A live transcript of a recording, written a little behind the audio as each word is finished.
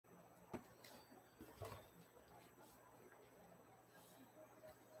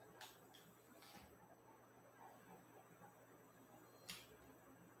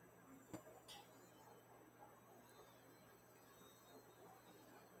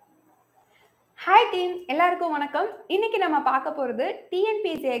Hi team, எல்லாருக்கும் வணக்கம். இன்னைக்கு நம்ம பார்க்க போறது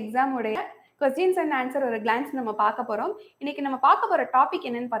TNPSC எக்ஸாம் உடைய கொஸ்டின்ஸ் அண்ட் ஆன்சர் ஒரு கிளான்ஸ் நம்ம பார்க்க போறோம். இன்னைக்கு நம்ம பார்க்க போற டாபிக்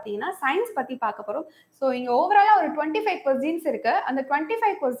என்னன்னு பார்த்தீங்கன்னா சயின்ஸ் பத்தி பார்க்க போறோம். ஸோ இங்க ஓவராலா ஒரு 25 கொஸ்டின்ஸ் இருக்கு. அந்த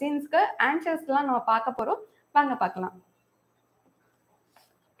 25 கொஸ்டின்ஸ்க்கு ஆன்சர்ஸ்லாம் நம்ம பார்க்க போறோம். வாங்க பார்க்கலாம்.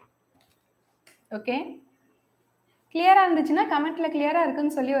 ஓகே, கிளியரா இருந்துச்சுன்னா கமெண்ட்ல கிளியரா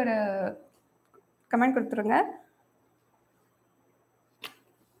இருக்குன்னு சொல்லி ஒரு கமெண்ட் கொடுத்துருங்க.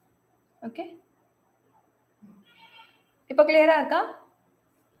 ஓகே, இப்போ கிளியரா இருக்கா?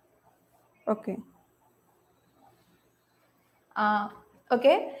 ஓகே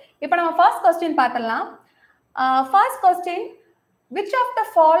ஓகே, இப்போ நம்ம ஃபர்ஸ்ட் கொஸ்டின் பார்த்துடலாம். First question, which of the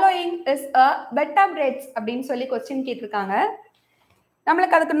following is a vertebrates அப்படின்னு சொல்லி கொஸ்டின் கேட்டிருக்காங்க.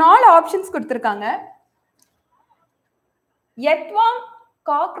 நம்மளுக்கு அதுக்கு 4 ஆப்ஷன்ஸ் கொடுத்துருக்காங்க. எர்த்வார்ம்,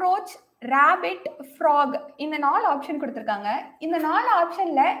 காக்ரோச், ராபிட், ஃப்ராக், இந்த 4 ஆப்ஷன் கொடுத்துருக்காங்க. இந்த 4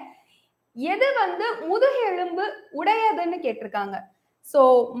 ஆப்ஷன்ல எது வந்து முதுகெலும்பு உடையதுன்னு கேட்டிருக்காங்க. ஸோ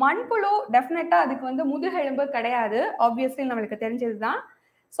மண்புழு டெஃபினட்டா அதுக்கு வந்து முதுகெலும்பு கிடையாது, ஆப்வியஸ்லி நம்மளுக்கு தெரிஞ்சதுதான்.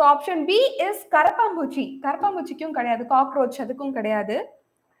 ஸோ ஆப்ஷன் பி இஸ் கரப்பாம்பூச்சி, கரப்பாம்பூச்சிக்கும் கிடையாது. காக்ரோச் அதுக்கும் கிடையாது.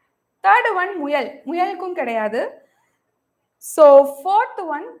 தேர்ட் ஒன் முயலுக்கும் கிடையாது. ஸோ ஃபோர்த்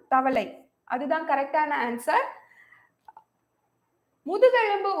ஒன் தவளை, அதுதான் கரெக்டான ஆன்சர்.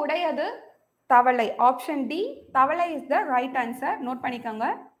 முதுகெலும்பு உடையது தவளை. ஆப்ஷன் டி, தவளை is the right answer. Note பண்ணிக்கோங்க.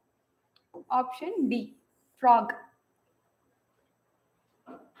 Option D, frock.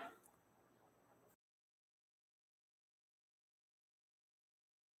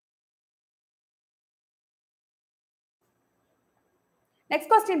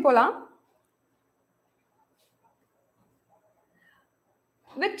 Next question போலாம்.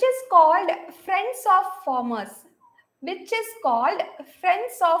 Which is called friends of farmers? Which is called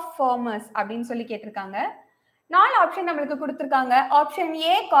friends of farmers அப்படின்னு சொல்லி கேட்டிருக்காங்க. 4 ஆப்ஷன் நம்மளுக்கு கொடுத்திருக்காங்க. Option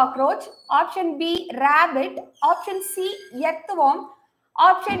A cockroach, option B rapid, option C earthworm,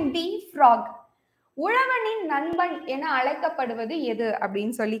 option D frock. உழவனின் நண்பன் என அழைக்கப்படுவது எது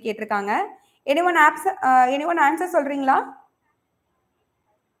அப்படின்னு சொல்லி கேட்டிருக்காங்க. anyone ஆன்சர் சொல்றீங்களா?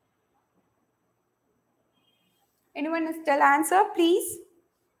 anyone is tell answer please?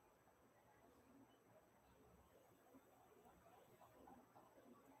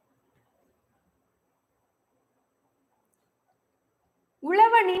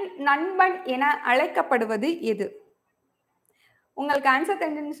 உழவனின் நண்பன் என அழைக்கப்படுவது எது? உங்களுக்கு ஆன்சர்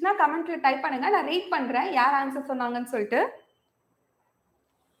தெரிஞ்சிருந்துச்சுன்னா கமெண்ட்ல டைப் பண்ணுங்க, நான் ரீட் பண்றேன் யார் ஆன்சர் சொன்னாங்கன்னு சொல்லிட்டு.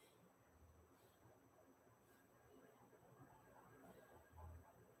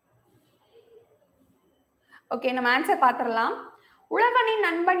 ஓகே, நம்ம ஆன்சர் பார்த்துடலாம். உழவனின்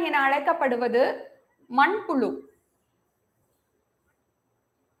நண்பன் என அழைக்கப்படுவது மண்புழு.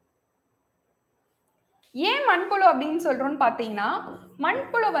 ஏன் மண்புழு அப்படின்னு சொல்றோம்னு பாத்தீங்கன்னா,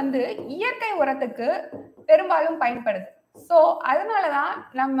 மண்புழு வந்து இயற்கை உரத்துக்கு பெரும்பாலும் பயன்படுது. ஸோ அதனாலதான்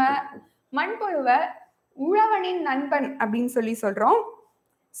நம்ம மண்புழுவை உழவனின் நண்பன் அப்படின்னு சொல்லி சொல்றோம்.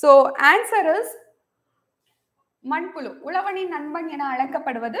 ஸோ ஆன்சர் இஸ் மண்புழு. உழவனின் நண்பன் என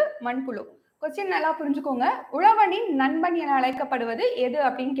அழைக்கப்படுவது மண்புழு. கொஸ்டின் நல்லா புரிஞ்சுக்கோங்க. உழவனின் நண்பன் என அழைக்கப்படுவது எது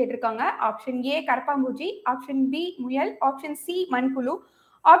அப்படின்னு கேட்டிருக்காங்க. ஆப்ஷன் ஏ கரப்பாம்பூச்சி, ஆப்ஷன் பி முயல், ஆப்ஷன் சி மண்புழு,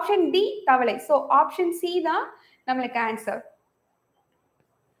 ஆப்ஷன் டி தவளை. ஸோ ஆப்ஷன் சி தான் நம்மளுக்கு ஆன்சர்.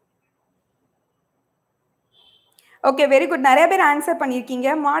 Okay, very good. நிறைய பேர் ஆன்சர் பண்ணியிருக்கீங்க.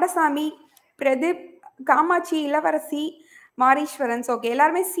 மாடசாமி, பிரதீப், காமாட்சி, இளவரசி, மாரீஸ்வரன். ஓகே,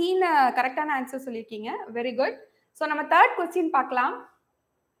 எல்லாருமே சீன கரெக்டான ஆன்சர் சொல்லியிருக்கீங்க. Very good. ஸோ நம்ம தேர்ட் கொஸ்டின் பார்க்கலாம்.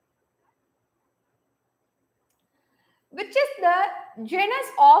 Which is the genus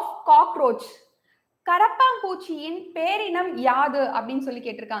of cockroach? கரப்பாம்பூச்சியின் பேரினம் யாது அப்படின்னு சொல்லி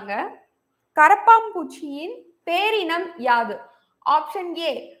கேட்டிருக்காங்க. கரப்பாம்பூச்சியின் பேரினம் யாது? Option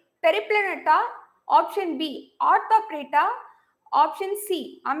A பெரிப்ளனட்டா, option B ஆர்த்தோப்ரேட்டா, option C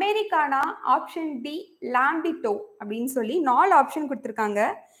Americana, option D லாம்பிட்டோ அப்படின்னு சொல்லி 4 ஆப்ஷன் கொடுத்திருக்காங்க.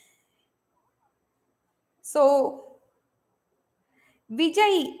 ஸோ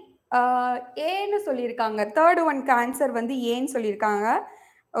விஜய் ஏன்னு சொல்லியிருக்காங்க. தேர்ட் ஒன்க்கு ஆன்சர் வந்து ஏன்னு சொல்லியிருக்காங்க.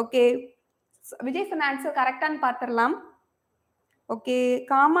 ஓகே, விஜய் சொன்ன ஆன்சர் கரெக்டான்னு பார்த்துடலாம். ஓகே,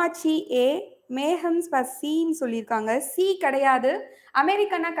 காமாட்சி ஏ, மேகம் சின்னு சொல்லியிருக்காங்க. சி கிடையாது,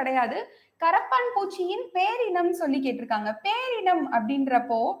 அமெரிக்கனா கிடையாது. கரப்பான் பூச்சியின் பேரினம் சொல்லி கேட்டிருக்காங்க. பேரினம்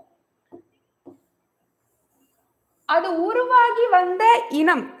அப்படின்றப்போ அது உருவாகி வந்த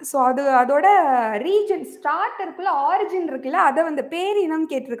இனம். ஸோ அது அதோட ரீஜன் ஸ்டார்ட் இருக்குல்ல, ஆரிஜின் இருக்குல்ல, அதை வந்து பேரினம்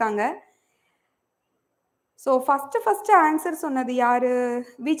கேட்டிருக்காங்க. ஸோ ஃபர்ஸ்ட் ஆன்சர் சொன்னது யாரு?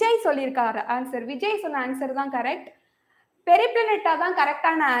 விஜய் சொல்லியிருக்காரு ஆன்சர். விஜய் சொன்ன ஆன்சர் தான் கரெக்ட். பெரிப்ளனட்டா தான்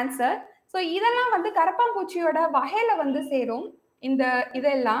கரெக்டான ஆன்சர். ஸோ இதெல்லாம் வந்து கரப்பாம்பூச்சியோட வகையில வந்து சேரும். இந்த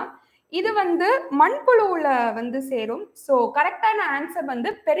இதெல்லாம் இது வந்து மண்புழுவுல வந்து சேரும். ஸோ கரெக்டான ஆன்சர் வந்து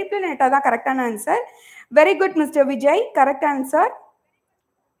பெரிப்ளனேட்டா தான் கரெக்டான answer. Very good mister Vijay, correct answer.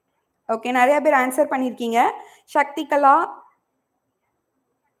 Okay, நிறைய பேர் ஆன்சர் பண்ணியிருக்கீங்க. சக்திகலா,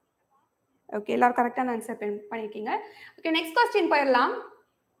 ஓகே, எல்லாரும் கரெக்டான ஆன்சர் பண்ணியிருக்கீங்க. ஓகே, நெக்ஸ்ட் கொஸ்டின் போயிடலாம்.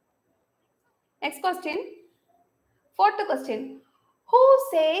 Next question, fourth question. Who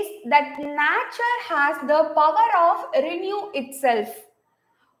says that nature has the power of renew itself?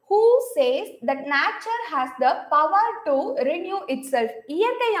 Who says that nature has the power to renew itself?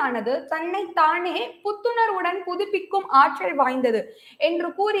 இயற்கையானது தன்னை தானே புத்துணர்வுடன் புதுப்பிக்கும் ஆற்றல் வாய்ந்தது என்று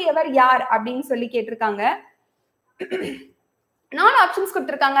கூறியவர் யார் அப்படின்னு சொல்லி கேட்டிருக்காங்க. 4 ஆப்ஷன்ஸ்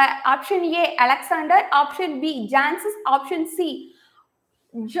கொடுத்திருக்காங்க. Option A Alexander, option B John's, option C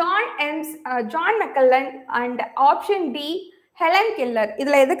John Magellan and option D Helen Keller.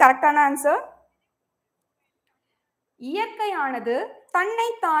 இதுல எது கரெக்டான ஆன்சர்? இயற்கையானது தன்னை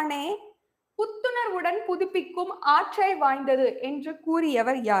தானே புத்துணர்வுடன் புதுப்பிக்கும் ஆற்றல் வாய்ந்தது என்று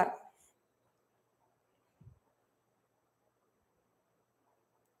கூறியவர் யார்?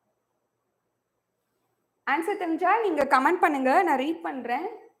 ஆன்சர் தெரிஞ்சா நீங்க கமெண்ட் பண்ணுங்க, நான் ரீட் பண்றேன்.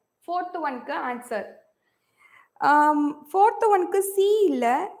 4th ஒன்க்கு answer. 4th ஒன்க்கு சி இல்ல,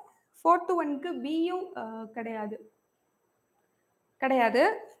 4th ஒன்க்கு பியும் கிடையாது.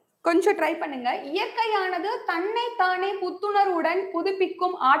 கொஞ்சம் ட்ரை பண்ணுங்க. இயற்கையானது தன்னை தானே புத்துணர்வுடன்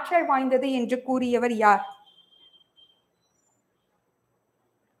புதுப்பிக்கும் ஆற்றல் வாய்ந்தது என்று கூறியவர் யார்?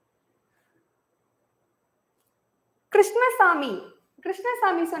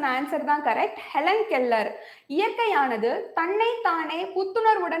 கிருஷ்ணசாமி சொன்ன ஆன்சர் தான் கரெக்ட். Helen Keller. இயற்கையானது தன்னை தானே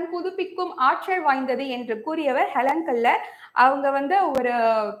புத்துணர்வுடன் புதுப்பிக்கும் ஆற்றல் வாய்ந்தது என்று கூறியவர் ஹெலன் கெல்லர். அவங்க வந்து ஒரு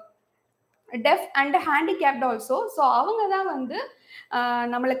deaf and handicapped also. So அவங்க தான் வந்து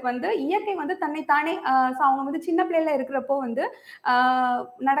நம்மளுக்கு வந்து இயற்கை வந்து தன்னைத்தானே அவங்க வந்து சின்ன பிள்ளைல இருக்கிறப்போ வந்து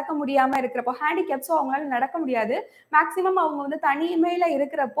நடக்க முடியாம இருக்கிறப்போ ஹேண்டிகேப், ஸோ அவங்களால நடக்க முடியாது. மேக்சிமம் அவங்க வந்து தனிமையில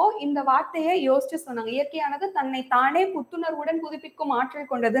இருக்கிறப்போ இந்த வார்த்தையை யோசிச்சு சொன்னாங்க. இயற்கையானது தன்னை தானே புத்துணர்வுடன் புதுப்பிக்கும்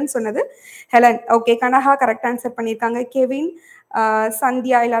ஆற்றல் கொண்டதுன்னு சொன்னது Helen. Okay, Kanaka correct answer பண்ணியிருக்காங்க. கெவின்,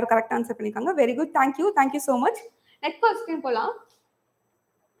 சந்தியா எல்லாரும் கரெக்ட் ஆன்சர் பண்ணியிருக்காங்க. Very good, thank you so much. Next question போலாம்.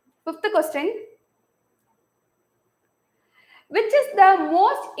 5th question. Which is the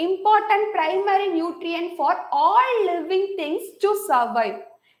most important primary nutrient for all living things to survive?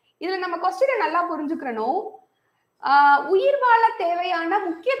 இதுல நம்ம கொஸ்டினை நல்லா புரிஞ்சுக்கணும். உயிர் வாழ தேவையான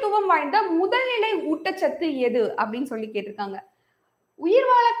முக்கியத்துவம் வாய்ந்த முதல்நிலை ஊட்டச்சத்து எது அப்படின்னு சொல்லி கேட்டிருக்காங்க. உயிர்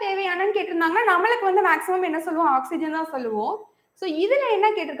வாழ தேவையானன்னு கேட்டிருந்தாங்கன்னா நம்மளுக்கு வந்து மேக்சிமம் என்ன சொல்லுவோம்? ஆக்சிஜன் தான் சொல்லுவோம். ஸோ இதுல என்ன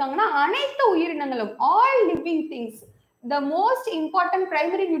கேட்டிருக்காங்கன்னா அனைத்து உயிரினங்களும், all living things, the most important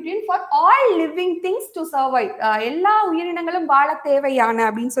primary nutrient for all living things to survive, எல்லா உயிரினங்களும் வாழ தேவையான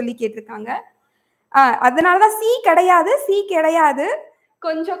அப்படின்னு சொல்லி கேட்டிருக்காங்க. அதனாலதான் சி கிடையாது.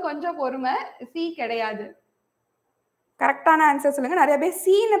 கொஞ்சம் பொறுமை. சி கிடையாது. கரெக்டான ஆன்சர் சொல்லுங்க. நிறைய பேர்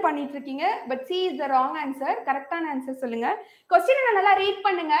சீன்னு பண்ணிட்டு இருக்கீங்க, but see is the wrong answer. கரெக்டான ஆன்சர் சொல்லுங்க. கொஸ்டினை நல்லா ரீட்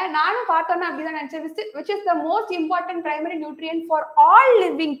பண்ணுங்க. நானும் பார்த்தோன்னா அப்படிதான் நினைச்சேன். which is the most important primary nutrient for all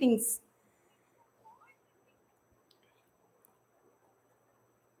living things?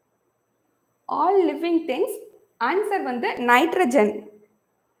 all living things, answer வந்து நைட்ரஜன்.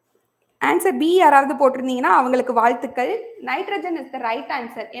 ஆன்சர் பி யாராவது போட்டிருந்தீங்கன்னா அவங்களுக்கு வாழ்த்துக்கள். Nitrogen is the right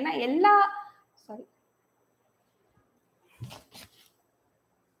answer. ஏன்னா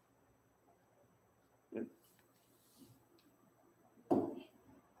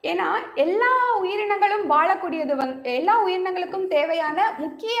எல்லா உயிரினங்களும் வாழக்கூடியது எல்லா உயிரினங்களுக்கும் தேவையான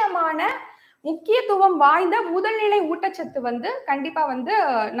முக்கியத்துவம் வாய்ந்த முதல்நிலை ஊட்டச்சத்து வந்து கண்டிப்பா வந்து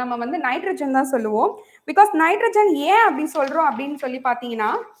நம்ம வந்து நைட்ரஜன் தான் சொல்லுவோம். பிகாஸ் நைட்ரஜன் ஏன் அப்படி சொல்றோம் அப்படின்னு சொல்லி பாத்தீங்கன்னா,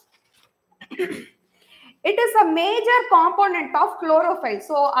 it is a major component of குளோரோஃபைல்.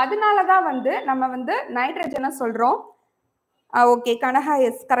 So அதனாலதான் வந்து நம்ம வந்து நைட்ரஜனை சொல்றோம். ஓகே, கனகா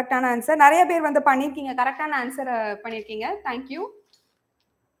எஸ் கரெக்டான ஆன்சர். நிறைய பேர் வந்து பண்ணிருக்கீங்க, கரெக்டான ஆன்சர் பண்ணிருக்கீங்க. தேங்க்யூ.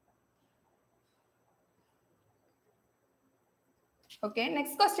 ஓகே,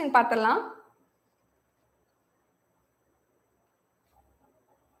 நெக்ஸ்ட் கொஸ்டின் பார்த்துடலாம்.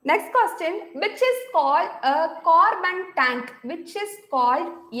 Next question, which is called a carbon tank? Which is called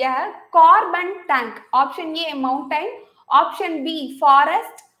a carbon tank? Option A, mountain. Option B,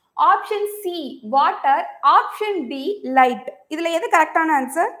 forest. Option C, water. Option D, light. இதுல எது கரெக்டான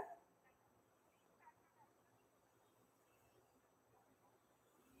answer?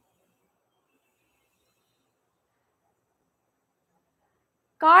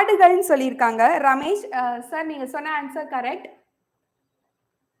 காடுகள்னு சொல்லியிருக்காங்க. Ramesh sir, நீங்க சொன்ன answer correct.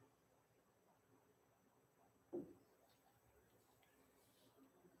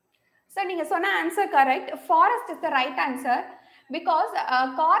 Sir, நீங்க சொன்ன answer correct. Forest is the right answer. Because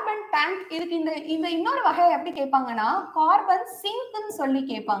carbon tank இதுக்கு இந்த இன்னொரு வகை எப்படி கேட்பாங்கன்னா கார்பன் சிங்க்னு சொல்லி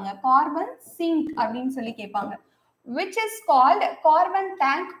கேட்பாங்க. கார்பன் சிங்க் அப்படின்னு சொல்லி கேட்பாங்க. which is called carbon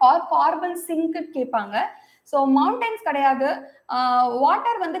tank or carbon sink கேட்பாங்க. ஸோ மவுண்டன்ஸ் கிடையாது,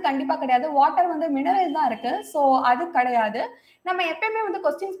 வாட்டர் வந்து கண்டிப்பா கிடையாது. வாட்டர் வந்து மினரல் தான் இருக்கு. ஸோ அது கிடையாது. நம்ம எப்பயுமே வந்து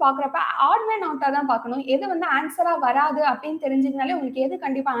கொஸ்டின்ஸ் பாக்குறப்ப ஆட் மேன் அவுட்டா தான் பார்க்கணும். எது வந்து ஆன்சரா வராது அப்படின்னு தெரிஞ்சிங்கனாலே உங்களுக்கு எது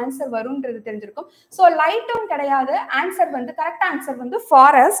கண்டிப்பா ஆன்சர் வரும்ன்றது தெரிஞ்சிருக்கும். ஸோ லைட்டும் கிடையாது. ஆன்சர் வந்து கரெக்ட் ஆன்சர் வந்து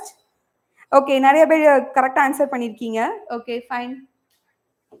ஃபாரஸ்ட். ஓகே, நிறைய பேர் கரெக்டா ஆன்சர் பண்ணிருக்கீங்க. Okay fine.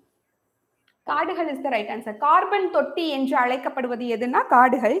 காடுகள் is the right answer. Carbon தொட்டி என்று அழைக்கப்படுவது எதுனா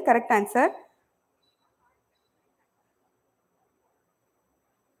காடுகள். Correct answer.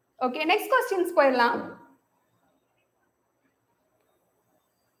 Okay, next questions போயிடலாம்.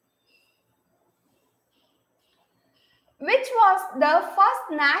 Which was the first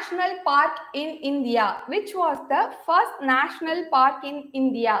national park in India? Which was the first national park in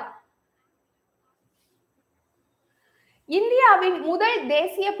India? இந்தியாவின் முதல்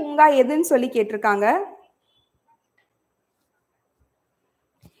தேசிய பூங்கா எதுன்னு சொல்லி கேட்டிருக்காங்க.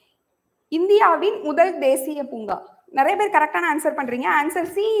 இந்தியாவின் முதல் தேசிய பூங்கா. நிறைய பேர் கரெக்டான ஆன்சர் பண்றீங்க. Answer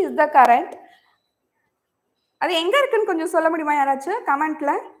C is the correct. அது எங்க இருக்குன்னு கொஞ்சம் சொல்ல முடியுமா யாராச்சும்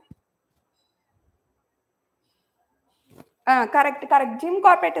கமெண்ட்ல? Correct correct. Gym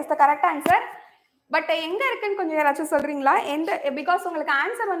corporate is the correct answer. But எங்க இருக்குன்னு கொஞ்சம் யாராச்சும் சொல்றீங்களா? எந்த, பிகாஸ் உங்களுக்கு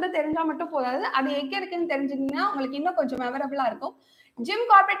ஆன்சர் வந்து தெரிஞ்சா மட்டும் போதாது, அது எங்க இருக்குன்னு தெரிஞ்சுக்கிங்கன்னா உங்களுக்கு இன்னும் கொஞ்சம் மெமரபிளா இருக்கும். Gym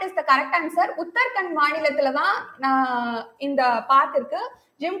corporate is the correct answer. Uttarakhand மாநிலத்துல தான் இந்த பார்க் இருக்கு.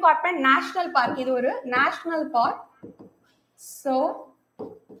 Gym corporate national park. இது ஒரு national park. So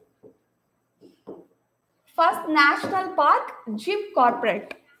first national park gym corporate.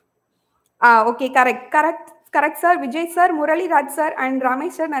 Okay correct correct correct sir. Vijay sir, Muraliraj sir and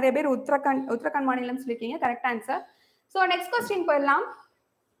Ramesh sir நிறைய பேர் உத்தரகண்ட் மாநிலம் சொல்லிருக்கீங்க. Correct answer. So next question போயிடலாம்.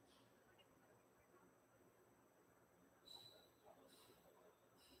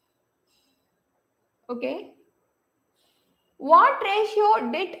 Okay, what ratio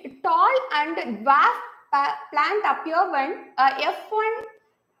did tall and dwarf plant appear when F1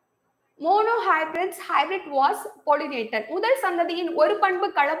 monohybrids hybrid was pollinated? முதல் சந்ததியின் ஒரு பண்பு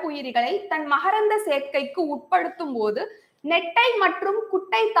கலப்புயிரிகளை தன் மகரந்த சேர்க்கைக்கு உட்படுத்தும் போது நெட்டை மற்றும்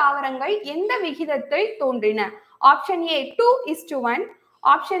குட்டை தாவரங்கள் எந்த விகிதத்தில் தோன்றின? Option A 2:1,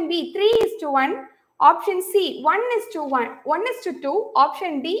 option B 3:1, option C 1:2,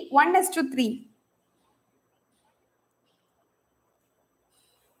 option D 1:3.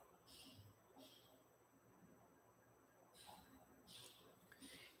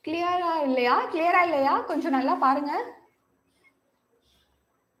 கிளியரா இல்லையா? கொஞ்சம் நல்லா பாருங்க.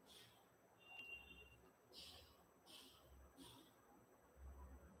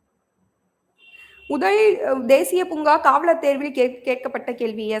 முதல் தேசிய பூங்கா காவலர் தேர்வில் கேட்கப்பட்ட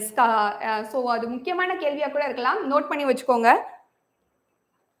கேள்வி. எஸ். சோ அது முக்கியமான கேள்வியா கூட இருக்கலாம். நோட் பண்ணி வச்சுக்கோங்க.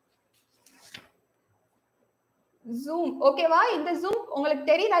 ஜூம் ஓகேவா? இந்த ஜூம் உங்களுக்கு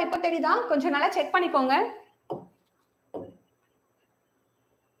தெரியுதா? இப்போ தெரியுதா? கொஞ்சம் நல்லா செக் பண்ணிக்கோங்க.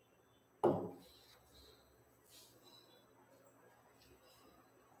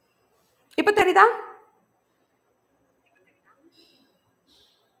 இப்போ தெரியுதா?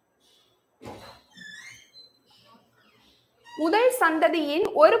 முதல் சந்ததியின்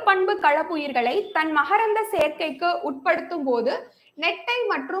ஒரு பண்பு கலப்புயிர்களை தன் மகரந்த சேர்க்கைக்கு உட்படுத்தும் போது நெட்டை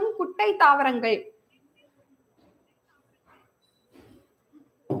மற்றும் குட்டை தாவரங்கள்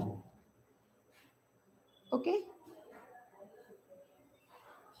ஓகே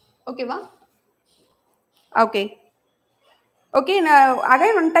ஓகேவா? ஓகே ஓகே, நான்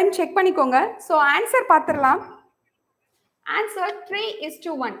அகைன் ஒன் டைம் செக் பண்ணிக்கோங்க. ஸோ ஆன்சர் பார்த்துடலாம். Answer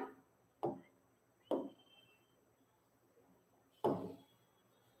 3:1.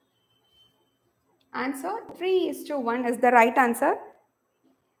 Answer 3:1 is the right answer.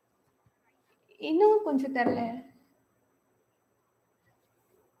 இன்னும் கொஞ்சம் தெரியல.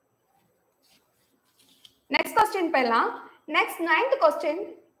 நெக்ஸ்ட் क्वेश्चन போயிடலாம். Next 9th question.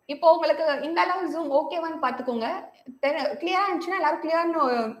 இப்போ உங்களுக்கு இந்த அளவு ஜூம் ஓகேவான்னு பார்த்துக்கோங்க. கிளியரா இருந்துச்சுன்னா எல்லாரும் கிளியர்னு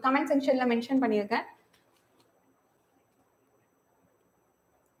கமெண்ட் செக்ஷன்ல மென்ஷன் பண்ணிருங்க.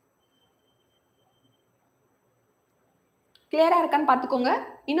 கிளியரா இருக்கான்னு பார்த்துக்கோங்க.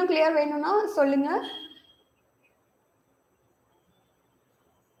 இன்னும் கிளியர் வேணும்னா சொல்லுங்க.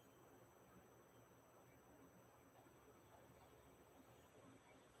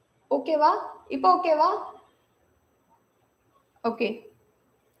 ஓகேவா? இப்போ ஓகேவா? Okay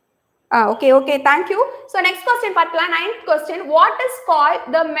okay, thank you. So next question பார்க்கலாம். 9th question. What is called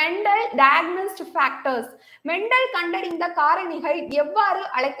the Mendel diagnosed factors? Mental கண்டறிந்த காரணிகள் எவ்வாறு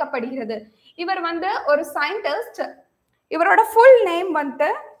அழைக்கப்படுகிறது? இவர் வந்து ஒரு சயின்டிஸ்ட். இவரோட ஃபுல் நேம் வந்து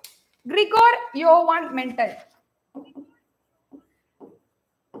கிரிகோர் யோவான் மெண்டல்.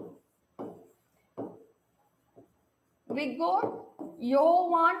 கிரிகோர்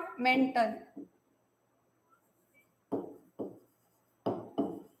யோவான் மெண்டல்.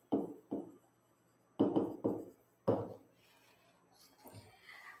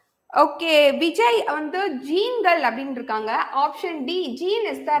 ஓகே, விஜய் வந்து ஜீன்கள் அப்படின்னு இருக்காங்க. Option D gene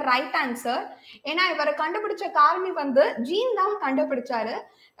is the right answer. ஏன்னா இவர் கண்டுபிடிச்ச காரணி வந்து ஜீன் தான் கண்டுபிடிச்சாரு.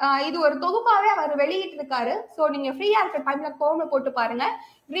 இது ஒரு தொகுப்பாவே அவர் வெளியிட்டு இருக்காரு. ஸோ நீங்க ஃப்ரீயா இருக்க டைம்ல போட்டு பாருங்க.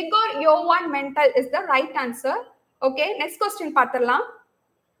 கிரிகோர் யோவான் mental is the right answer. Okay, next question பார்த்துடலாம்.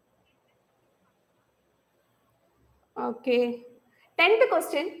 Okay, 10th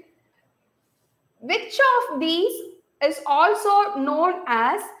question. Which of these is also known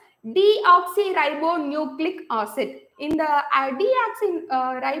as deoxyribonucleic acid? இந்த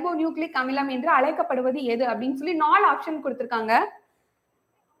deoxyribonucleic அமிலம் என்று அழைக்கப்படுவது எது அப்படின்னு சொல்லி 4 ஆப்ஷன் கொடுத்திருக்காங்க.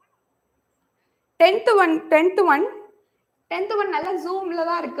 10th one நல்ல ஜூம்ல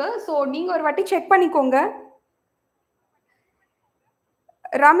தான் இருக்கு. சோ நீங்க ஒரு வாட்டி செக் பண்ணிக்கோங்க.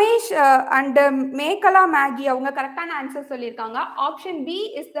 ரமேஷ் அண்ட் மேகலா மேகி அவங்க கரெக்டான ஆன்சர் சொல்லியிருக்காங்க. Option B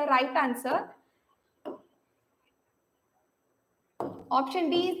is the right answer. Option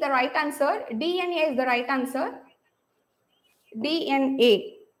D is the right answer. DNA is the right answer. DNA.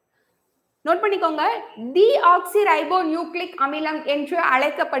 Note பண்ணிக்கோங்க. deoxyribonucleic அமிலம் என்று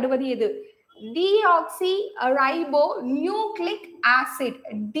அழைக்கப்படுவது எது? deoxyribonucleic acid,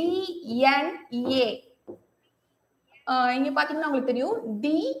 DNA. இங்க பாத்தீங்கன்னா உங்களுக்கு தெரியும்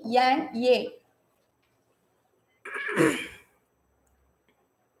DNA.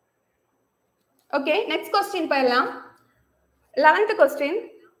 ஓகே, நெக்ஸ்ட் क्वेश्चन போயிடலாம். 11th question.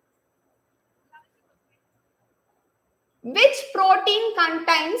 Which protein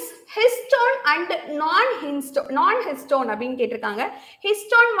contains histone and non-histone அப்படின்னு கேட்டிருக்காங்க.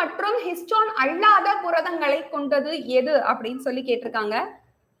 ஹிஸ்டோன் மற்றும் ஹிஸ்டோன் அல்லாத புரதங்களை கொண்டது எது அப்படின்னு சொல்லி கேட்டிருக்காங்க.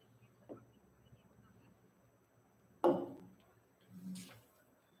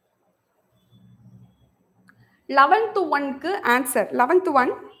 Eleventh ஒன்க்கு answer. 11th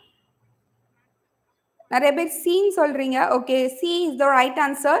one நிறைய பேர் சீன் சொல்றீங்க. Okay, C is the right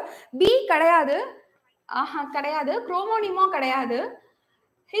answer. B கிடையாது. கிடையாது. குரோமோனிமோ கிடையாது.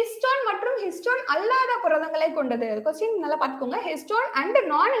 ஹிஸ்டோன் மற்றும் ஹிஸ்டோன் அல்லாத புரதங்களை கொண்டது. क्वेश्चन நல்லா பாத்துக்கோங்க. ஹிஸ்டோன் அண்ட்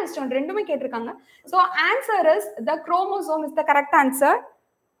நான் ஹிஸ்டோன் ரெண்டுமே கேட்டிருக்காங்க. So answer is the chromosome is the correct answer.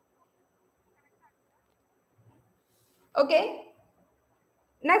 Okay,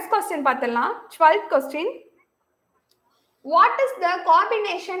 next question பார்த்தலாம். 12th question. What is the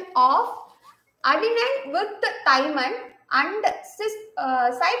combination of adenine with thymine and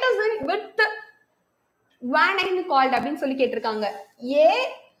cytosine with guanine called அப்படின்னு சொல்லி கேட்டிருக்காங்க.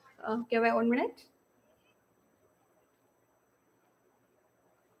 Okay, wait 1 minute.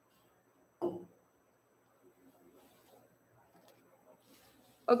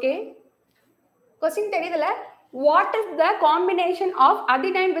 Okay, question தெரியுதுல? What is the combination of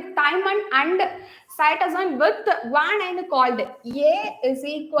adenine with thymine and cytosine with guanine called? A is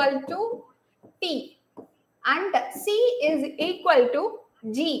equal to T and C is equal to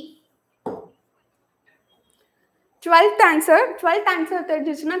G. 12th answer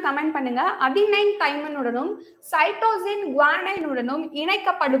தெரிஞ்சுச்சுன்னா comment பண்ணுங்க. Adenine தைமனுடனும் cytosine குவானைனுடனும்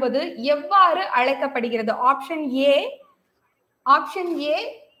இணைக்கப்படுவது எவ்வாறு அழைக்கப்படுகிறது? Option A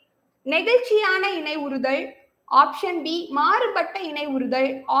நெகிழ்ச்சியான இணை உறுதல். Option B மாறுபட்ட இணை உறுதல்.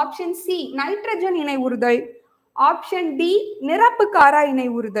 Option C nitrogen இணை உறுதல். Option D நிரப்புக்காரா இணை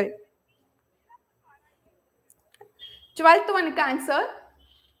உறுதல். 12th ஒன்னுக்கு answer.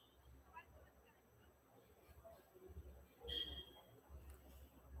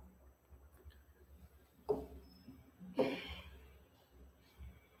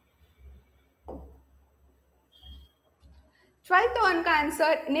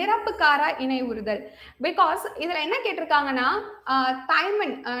 Answer நிரப்புக்கார இணை உறுதல். பிகாஸ் இதுல என்ன கேட்டிருக்காங்கன்னா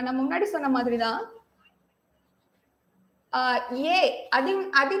தைமன் நம்ம முன்னாடி சொன்ன மாதிரி தான். ஏ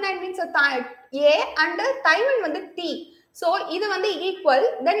அடினைன் மீன்ஸ் ஏ அண்ட் தைமன் வந்து டி. சோ இது வந்து ஈக்குவல்.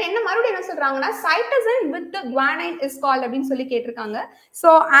 தென் என்ன மறுபடியும் என்ன சொல்றாங்கன்னா cytosine with guanine is called அப்படின்னு சொல்லி கேட்டிருக்காங்க.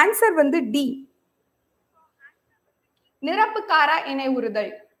 சோ ஆன்சர் வந்து டி நிரப்புக்கார இணை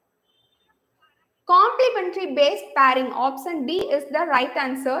உறுதல். Complementary base pairing, option D is the right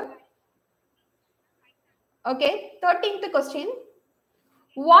answer. Okay, 13th question.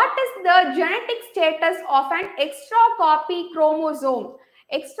 What is the genetic status of an extra copy chromosome?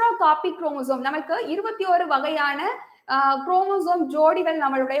 Extra copy chromosome நமக்கு 21 வகையான chromosome ஜோடிகள்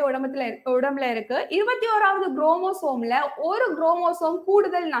நம்மளுடைய உடம்புல இருக்கு. 21வது குரோமோசோம்ல ஒரு குரோமோசோம்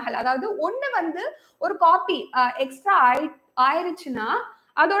கூடுதல் நகல், அதாவது ஒண்ணு வந்து ஒரு காப்பி எக்ஸ்ட்ரா ஆயிருச்சுன்னா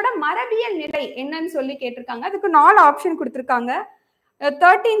அதோட மரபியல் நிலை என்னன்னு சொல்லி கேட்டிருக்காங்க. அதுக்கு 4 ஆப்ஷன் கொடுத்திருக்காங்க.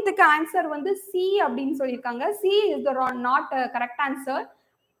 13th ஆன்சர் வந்து சி அப்படின்னு சொல்லியிருக்காங்க. C is the not correct answer.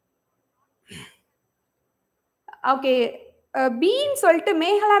 Okay, பின்னு சொல்லிட்டு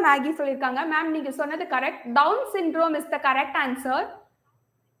மேகலா மேகி சொல்லியிருக்காங்க. மேம் நீங்க சொன்னது correct. Down syndrome is the correct answer.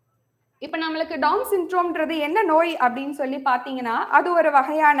 இப்ப நம்மளுக்கு டவுன் சிண்ட்ரோம்ன்றது என்ன நோய் அப்படின்னு சொல்லி பாத்தீங்கன்னா, அது ஒரு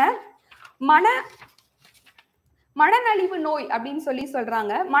வகையான மனநலிவு நோய் அப்படின்னு சொல்லி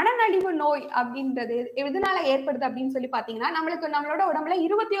சொல்றாங்க. மனநலிவு நோய் அப்படின்றது எதனால ஏற்படுது அப்படின்னு சொல்லி பாத்தீங்கன்னா, நம்மளோட உடம்புல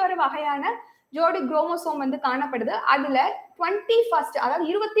 21 வகையான ஜோடி குரோமோசோம் வந்து காணப்படுது. அதுல 21st, அதாவது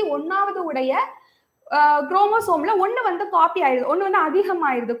 21வது உடைய குரோமோசோம்ல ஒண்ணு வந்து காப்பி ஆயிடுது, ஒண்ணு வந்து அதிகம்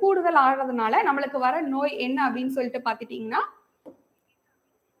ஆயிடுது. கூடுதல் ஆகிறதுனால நம்மளுக்கு வர நோய் என்ன அப்படின்னு சொல்லிட்டு பாத்துட்டீங்கன்னா,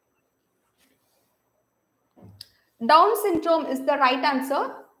 down syndrome is the right answer.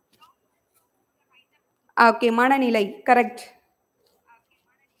 Okay, மனநிலை கரெக்ட்.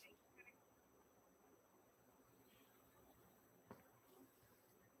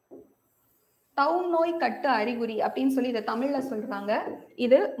 டவுன் நோய் கட்டு அறிகுறி அப்படின்னு சொல்லி இதை தமிழ்ல சொல்றாங்க.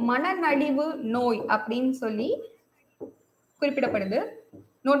 இது மனநலிவு நோய் அப்படின்னு சொல்லி குறிப்பிடப்படுது.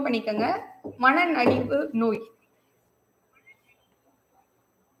 நோட் பண்ணிக்கங்க, மனநலிவு நோய்.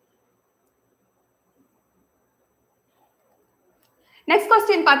 Next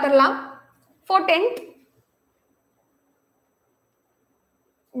question பார்த்திடலாம். 14th,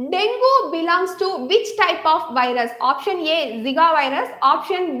 dengue belongs to which type of virus? Option A Zika virus,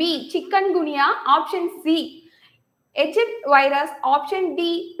 option B chikungunya, option C Egypt virus, option D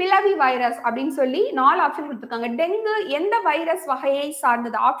பிளவி virus அப்படின்னு சொல்லி 4 ஆப்ஷன் கொடுத்திருக்காங்க. டெங்கு எந்த வைரஸ் வகையை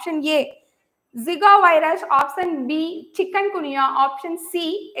சார்ந்தது? Option A Zika virus, option B chikungunya, option C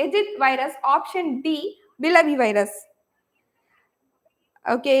Egypt virus, option D பிளவி virus.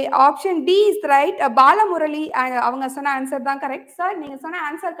 Okay, option D is right. Balamurali அவங்க சொன்ன answer தான் correct sir. நீங்க சொன்ன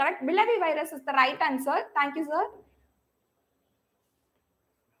answer correct. பிளவி virus is the right answer. Thank you sir.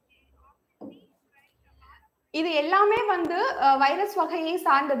 இது எல்லாமே வந்து virus வகையை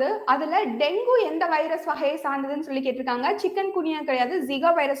சார்ந்தது. அதுல டெங்கு எந்த வைரஸ் வகையை சார்ந்ததுன்னு சொல்லி கேட்டிருக்காங்க. சிக்கன் குனியா கிடையாது,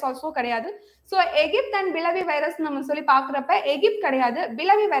 ஜிகா வைரஸ் ஆல்சோ கிடையாது. சோ எகிப்த் அண்ட் பிளவி வைரஸ் நம்ம சொல்லி பாக்குறப்ப எகிப்த் கிடையாது,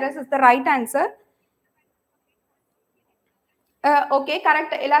 பிளவி virus is the right answer. Okay,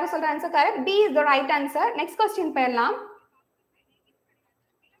 correct. எல்லாரும் சொல்ற answer correct. D is the right answer. Next question போயிடலாம்.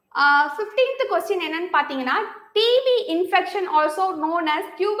 15th question என்னன்னு பாத்தீங்கன்னா, TB infection also known as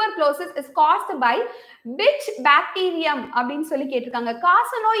tuberculosis is caused by which bacterium அப்படின்னு சொல்லி கேட்டிருக்காங்க.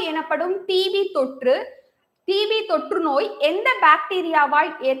 காசநோய் எனப்படும் டிபி தொற்று நோய் எந்த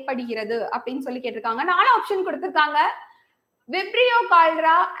பாக்டீரியாவால் ஏற்படுகிறது அப்படின்னு சொல்லி கேட்டிருக்காங்க. 4 ஆப்ஷன் கொடுத்திருக்காங்க. Vibrio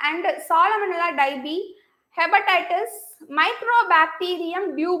கால்ரா and சாலமோனெல்லா டைபி, hepatitis, Mycobacterium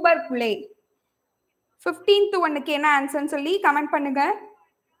டியூபர்குலே. 15th ஒன்னுக்கு என்ன ஆன்சர்னு சொல்லி கமெண்ட் பண்ணுங்க.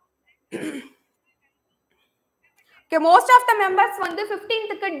 Okay, most of the members வந்து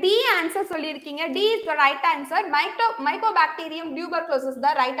 15th க்கு D ஆன்சர் சொல்லிருக்கீங்க. D is the right answer. Mycobacterium tuberculosis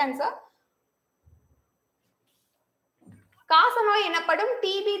the right answer. காசநோய் எனப்படும்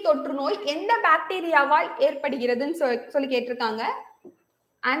டிபி தொற்று நோய் எந்த பாக்டீரியாவால் ஏற்படுகிறதுன்னு சொல்லி கேட்டிருக்காங்க.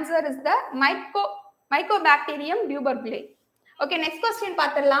 Answer is the Mycobacterium tuberculosis. Okay, next question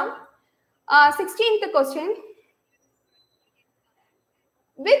பார்த்திடலாம். 16th question.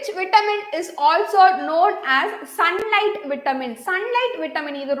 Which vitamin is also known as sunlight vitamin? Sunlight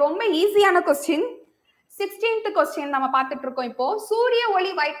vitamin இது ரொம்ப ஈஸியான क्वेश्चन. 16th question நம்ம பார்த்துட்டு இருக்கோம். இப்போ சூரிய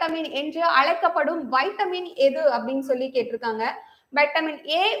ஒளி வைட்டமின் என்று அழைக்கப்படும் வைட்டமின் எது அப்படின்னு சொல்லி கேட்டிருக்காங்க. Vitamin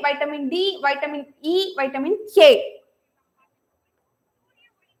A, vitamin D, vitamin E, vitamin K.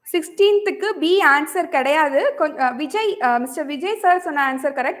 16th க்கு பி ஆன்சர் கிடையாது. மிஸ்டர் விஜய் சார் சொன்ன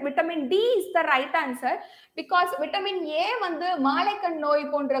answer correct. Vitamin D is the right answer. Because vitamin A வந்து மாலைக்கண் நோய்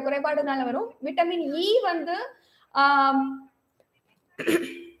போன்ற குறைபாடுனால வரும். விட்டமின் இ வந்து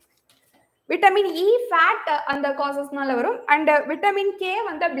விட்டமின் இ ஃபேட் அந்த காசஸ்னால வரும். அண்ட் விட்டமின் கே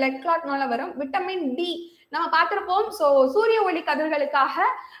வந்து பிளட் கிளாட்னால வரும். விட்டமின் டி நம்ம பார்த்திருப்போம். ஸோ சூரிய ஒளி கதிர்களுக்காக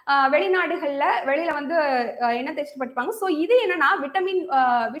வெளியில வந்து என்ன டெஸ்ட் பண்ணிப்பாங்க. ஸோ இது என்னன்னா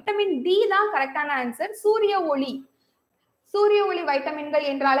விட்டமின் டி தான் கரெக்டான ஆன்சர். சூரிய ஒளி வைட்டமின்கள்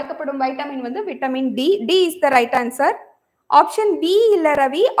என்று அழைக்கப்படும் வைட்டமின் வந்து vitamin D. D is the right answer. Option B இல்ல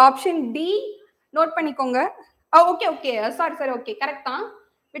ரவி, ஆப்ஷன் டி நோட் பண்ணிக்கோங்க. ஓகே சாரி ஓகே கரெக்ட் தான்.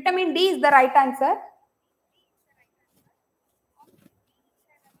 Vitamin D is the right answer.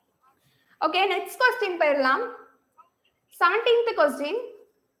 Okay, next question போயிடலாம். 17th question.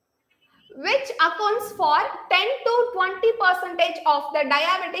 which accounts for 10 to 20% of the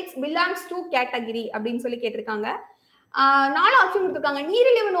diabetics belongs to category அப்படின்னு சொல்லி கேட்டிருக்காங்க. 4 option கொடுத்திருக்காங்க.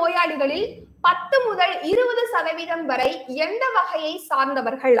 நீரிழிவு நோயாளிகளில் 10 முதல் 20% வரை எந்த வகையை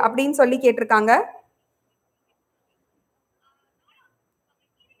சார்ந்தவர்கள் அப்படின்னு சொல்லி கேட்டிருக்காங்க.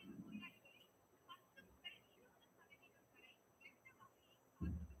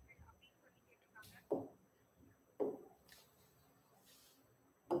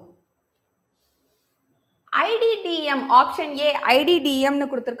 IDDM ஆப்ஷன் ஏ IDDM னு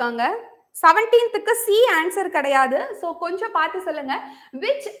கொடுத்திருக்காங்க. 17th சி ஆன்சர் கிடையாது. சோ கொஞ்சம் பார்த்து சொல்லுங்க.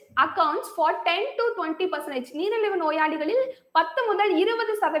 which accounts for 10 to 20% நீரிழிவு நோயாளிகளில் 10 முதல்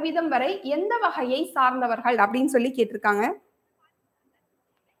 20% வரை எந்த வகையை சார்ந்தவர்கள் அப்படின்னு சொல்லி கேட்டிருக்காங்க.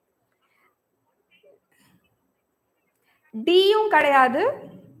 டியும் கிடையாது.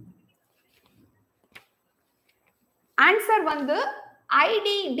 ஆன்சர் வந்து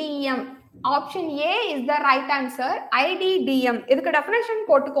IDDM. Option A is the right answer. IDDM. இதுக்கு டெஃபினேஷன்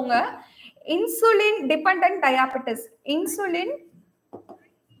போட்டுக்கோங்க. Insulin dependent diabetes. Insulin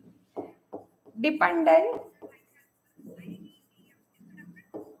dependent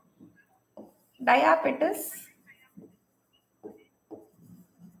diabetes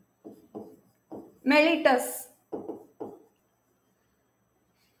mellitus.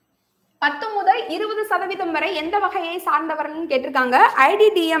 10 முதல் 20% வரை எந்த வகையை சார்ந்தவர்கள் கேட்டிருக்காங்க.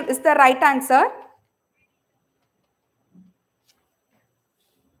 IDDM is the right answer.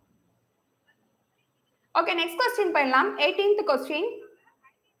 Okay, next question பண்ணலாம். 18th question.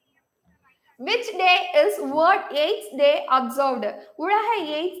 Which day is World AIDS Day observed? உலக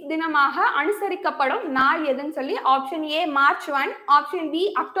எய்ட்ஸ் தினமாக அனுசரிக்கப்படும் நாள் எதுன்னு சொல்லி option A March 1, option B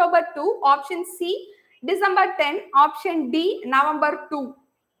October 2, option C December 10, option D November 2.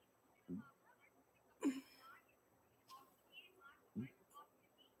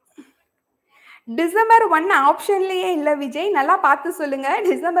 December 1 ஆப்ஷன்லயே இல்ல விஜய், நல்லா பார்த்து சொல்லுங்க.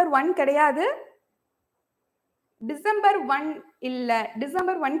 டிசம்பர் 1 கிடையாது. டிசம்பர் 1 இல்ல,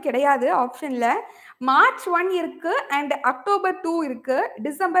 டிசம்பர் 1 கிடையாது ஆப்ஷன்ல. மார்ச் 1 இருக்கு அண்ட் அக்டோபர் 2 இருக்கு,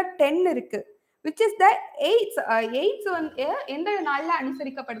 டிசம்பர் 10 இருக்கு. which is the எய்ட்ஸ் வந்து எந்த நாள்ல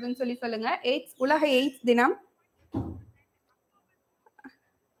அனுசரிக்கப்படுதுன்னு சொல்லி சொல்லுங்க. எய்ட்ஸ் உலக எய்ட்ஸ் தினம்.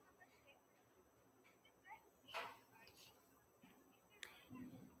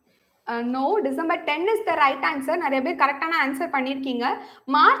 No, December 10 is the right answer. நிறைய பேர் கரெக்டான ஆன்சர் பண்ணிருக்கீங்க.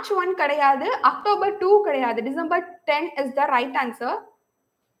 மார்ச் 1 கிடையாது, அக்டோபர் 2 கிடையாது, December 10 is the right answer.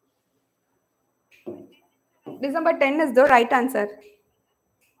 December 10 is the right answer.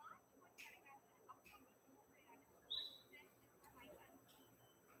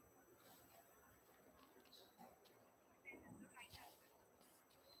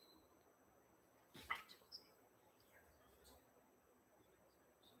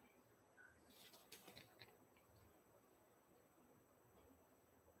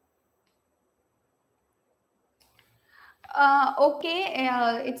 Okay,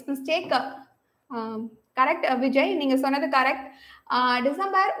 it's mistake. Correct Vijay, நீங்க சொன்னது கரெக்ட்.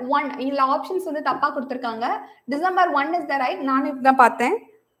 டிசம்பர் 1 இல்ல, ஆப்ஷன்ஸ் வந்து தப்பா கொடுத்திருக்காங்க. December 1 is the right. நானும் இப்பதான் பார்த்தேன்.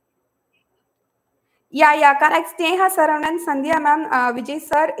 Yeah correct. Sneha Saravanan, Sandhya ma'am, Vijay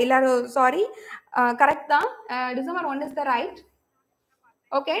sir எல்லாரும் சாரி, கரெக்ட் தான். December 1 is the right.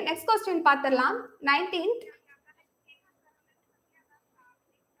 Okay, next question பார்த்திடலாம். 19th.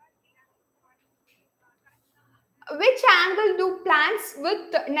 Which angle do plants with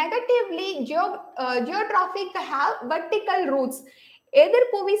negatively geographic have vertical roots?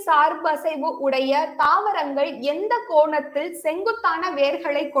 எதிர்ப்புவி சார்பு அசைவு உடைய தாவரங்கள் எந்த கோணத்தில் செங்குத்தான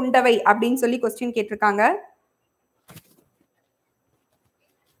வேர்களை கொண்டவை அப்படின்னு சொல்லி क्वेश्चन கேட்டிருக்காங்க.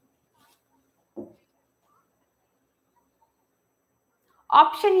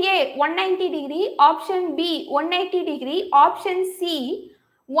 Option A 190 degree, option B 180 degree, option C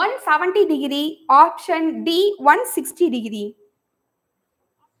 170 degree, option D 160 degree.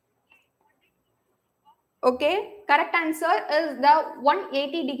 Okay, correct answer is the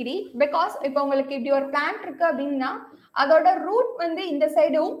 180 degree because இப்போ உங்களுக்கு இப்படி ஒரு பிளான்ட் இருக்கு அப்படின்னா அதோட ரூட் வந்து இந்த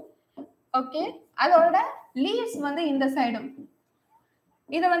சைடும், ஓகே, அதோட லீவ்ஸ் வந்து இந்த சைடும்.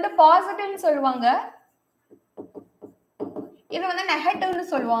 இது வந்து பாசிட்டிவ்னு சொல்லுவாங்க, இது வந்து நெகட்டிவ்னு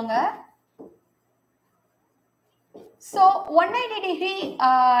சொல்லுவாங்க. ஸோ 180 டிகிரி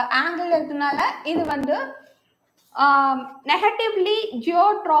ஆங்கிள் இருக்கிறதுனால இது வந்து நெகட்டிவ்லி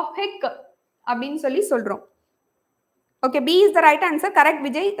ஜியோட்ராபிக் அப்படின்னு சொல்லி சொல்றோம். Okay, B is the right answer. Correct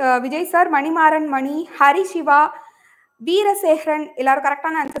Vijay sir, Manimaran மணி, ஹரி சிவா, வீரசேகரன் எல்லாரும்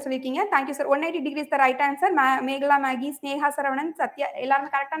கரெக்டான ஆன்சர் சொல்லியிருக்கீங்க. Thank you sir. 180 degree is the right answer. Megala, Maggi, Sneha Saravanan, Sathya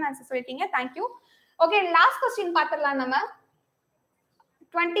எல்லாரும் கரெக்டான ஆன்சர் சொல்லியிருக்கீங்க. தேங்க்யூ. ஓகே, லாஸ்ட் क्वेश्चन பார்த்துடலாம் நம்ம.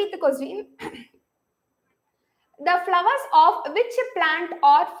 20th question. The flowers of which plant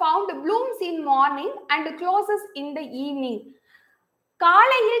are found blooms in morning and closes in the evening?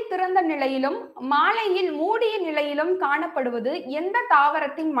 காலையில் திறந்த நிலையிலும் மாலையில் மூடிய நிலையிலும் காணப்படுவது எந்த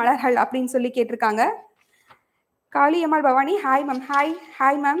தாவரத்தின் மலர்கள் அப்படின்னு சொல்லி கேட்டிருக்காங்க. Kaliammal Bhavani, hi ma'am.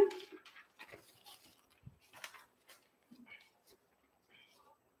 Hi ma'am.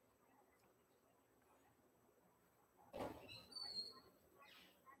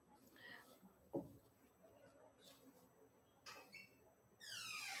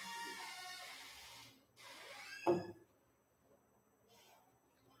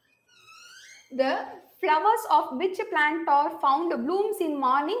 The flowers of which plant are found blooms in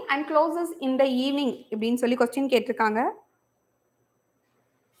morning and closes in the evening இப்படின்னு சொல்லி கொஸ்டின் கேட்டிருக்காங்க.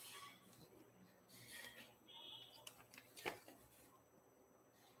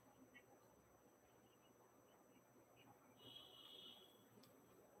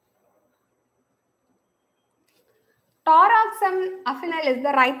 Toroxam aphenyl is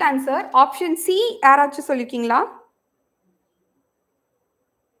the right answer. Option C யாராச்சும் சொல்லிருக்கீங்களா?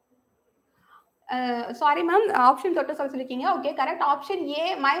 சாரி மேம், ஆப்ஷன் தொட்டு சொல்லிருக்கீங்க. Okay, correct. Option A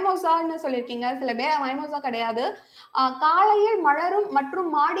மைமோசான்னு சொல்லியிருக்கீங்க. சில பேர் மைமோசா கிடையாது. காலையில் மலரும் மற்றும்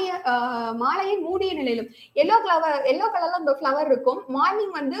மாலையில் மூடிய நிலையிலும் எல்லோ கலர்ல அந்த ஃப்ளவர் இருக்கும்.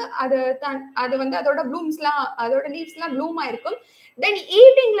 மார்னிங் வந்து அது வந்து அதோட ப்ளூம்ஸ்லாம், அதோட லீவ்ஸ்லாம் ப்ளூமா இருக்கும். தென்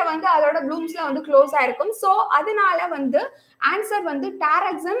ஈவினிங்ல வந்து அதோட ப்ளூம்ஸ்லாம் வந்து க்ளோஸ் ஆயிருக்கும். ஸோ அதனால வந்து ஆன்சர் வந்து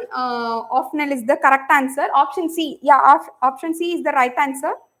டாரக்ஸம் ஆஃப்னல் is the correct answer. Option C, option C is the right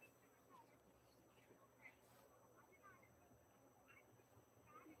answer.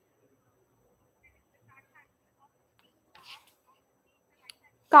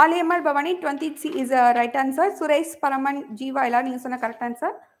 Kaliammal Bhavani 20 is a right answer. Suresh பரமன் ஜீவா எல்லாரும் நீங்க சொன்ன correct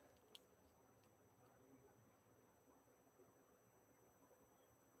answer.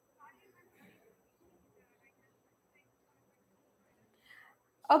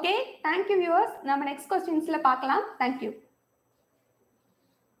 Okay, thank you viewers. நம்ம நெக்ஸ்ட் கொஸ்டின்ஸ்ல பார்க்கலாம். தேங்க்யூ.